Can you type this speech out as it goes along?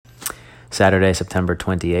Saturday, September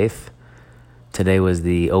 28th. Today was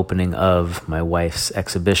the opening of my wife's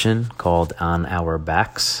exhibition called On Our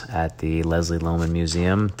Backs at the Leslie Lohman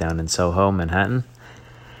Museum down in Soho, Manhattan.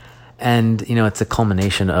 And, it's a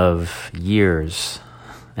culmination of years,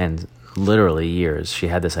 and literally years. She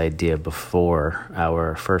had this idea before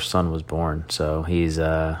our first son was born. So he's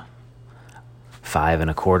 5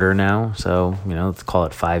 1/4 now. So, let's call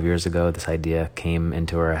it 5 years ago, this idea came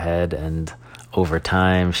into her head. And over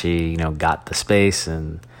time, she, got the space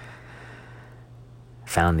and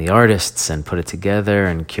found the artists and put it together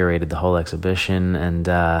and curated the whole exhibition. And,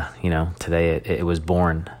 today it was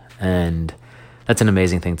born. And that's an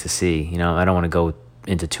amazing thing to see. I don't want to go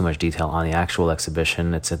into too much detail on the actual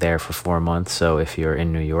exhibition. It's there for 4 months. So if you're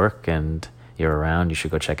in New York and you're around, you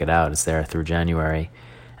should go check it out. It's there through January,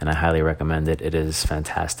 and I highly recommend it. It is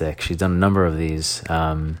fantastic. She's done a number of these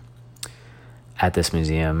at this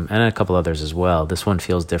museum and a couple others as well. This one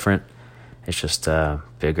feels different. It's just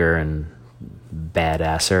bigger and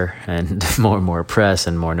badasser and more press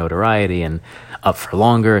and more notoriety and up for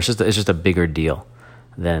longer. It's just a bigger deal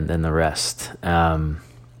than the rest. And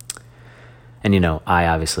I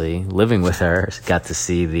obviously, living with her, got to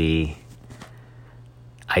see the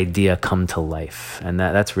idea come to life, and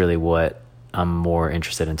that's really what I'm more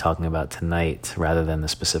interested in talking about tonight rather than the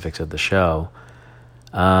specifics of the show.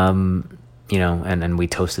 And we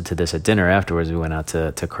toasted to this at dinner afterwards. We went out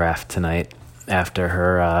to craft tonight after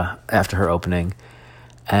her opening,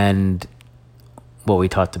 and what we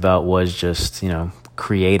talked about was just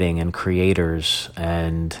creating and creators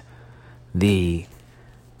and the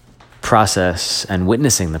process and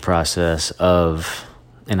witnessing the process of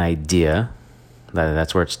an idea.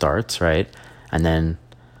 That's where it starts, right? And then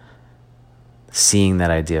seeing that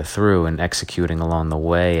idea through and executing along the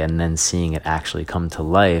way, and then seeing it actually come to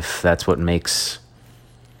life. That's what makes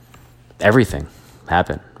everything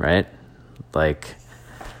happen, right? Like,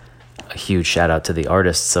 a huge shout out to the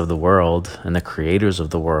artists of the world and the creators of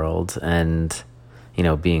the world, and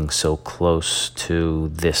being so close to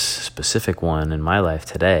this specific one in my life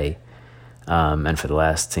today, and for the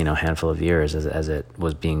last handful of years as it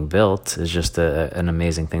was being built, is just an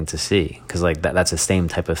amazing thing to see. Because that's the same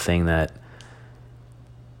type of thing that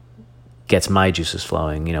gets my juices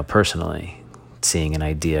flowing, personally, seeing an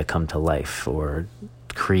idea come to life or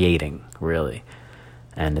creating, really.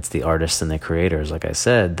 And it's the artists and the creators, like I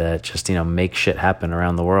said, that just, make shit happen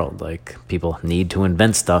around the world. Like, people need to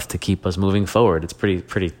invent stuff to keep us moving forward. It's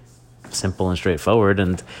pretty simple and straightforward.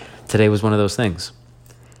 And today was one of those things.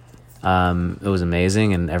 It was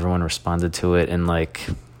amazing, and everyone responded to it in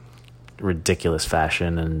ridiculous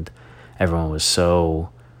fashion. And everyone was so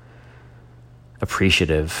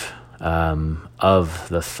appreciative of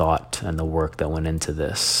the thought and the work that went into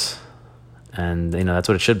this. And, that's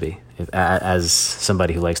what it should be. As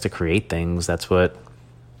somebody who likes to create things, that's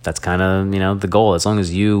kind of, the goal. As long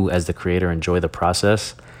as you, as the creator, enjoy the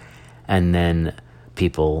process, and then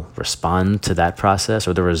people respond to that process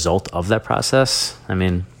or the result of that process,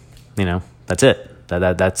 that's it.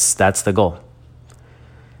 That's the goal.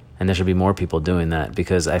 And there should be more people doing that,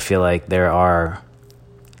 because I feel like there are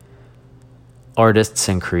artists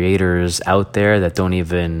and creators out there that don't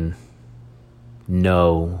even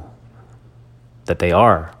know that they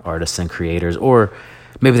are artists and creators, or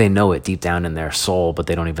maybe they know it deep down in their soul, but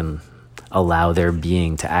they don't even allow their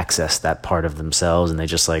being to access that part of themselves, and they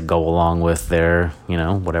just go along with their,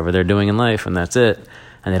 whatever they're doing in life, and that's it.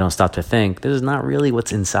 And they don't stop to think, this is not really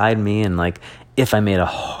what's inside me, and if I made a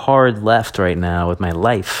hard left right now with my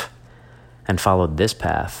life and followed this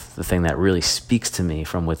path, the thing that really speaks to me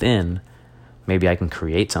from within, maybe I can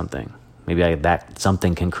create something. Maybe that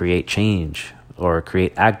something can create change, or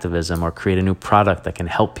create activism, or create a new product that can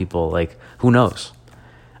help people. Who knows?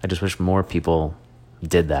 I just wish more people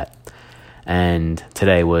did that. And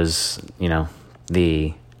today was,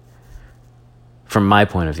 from my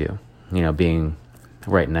point of view, being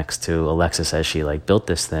right next to Alexis as she built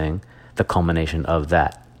this thing, the culmination of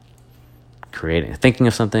that. Thinking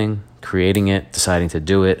of something, creating it, deciding to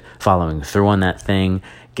do it, following through on that thing,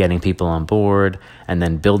 getting people on board, and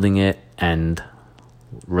then building it and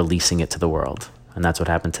releasing it to the world. And that's what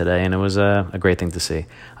happened today, and it was a great thing to see.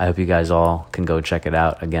 I hope you guys all can go check it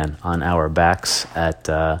out, again, On Our Backs at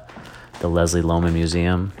the Leslie Lohman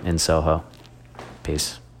Museum in Soho.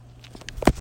 Peace.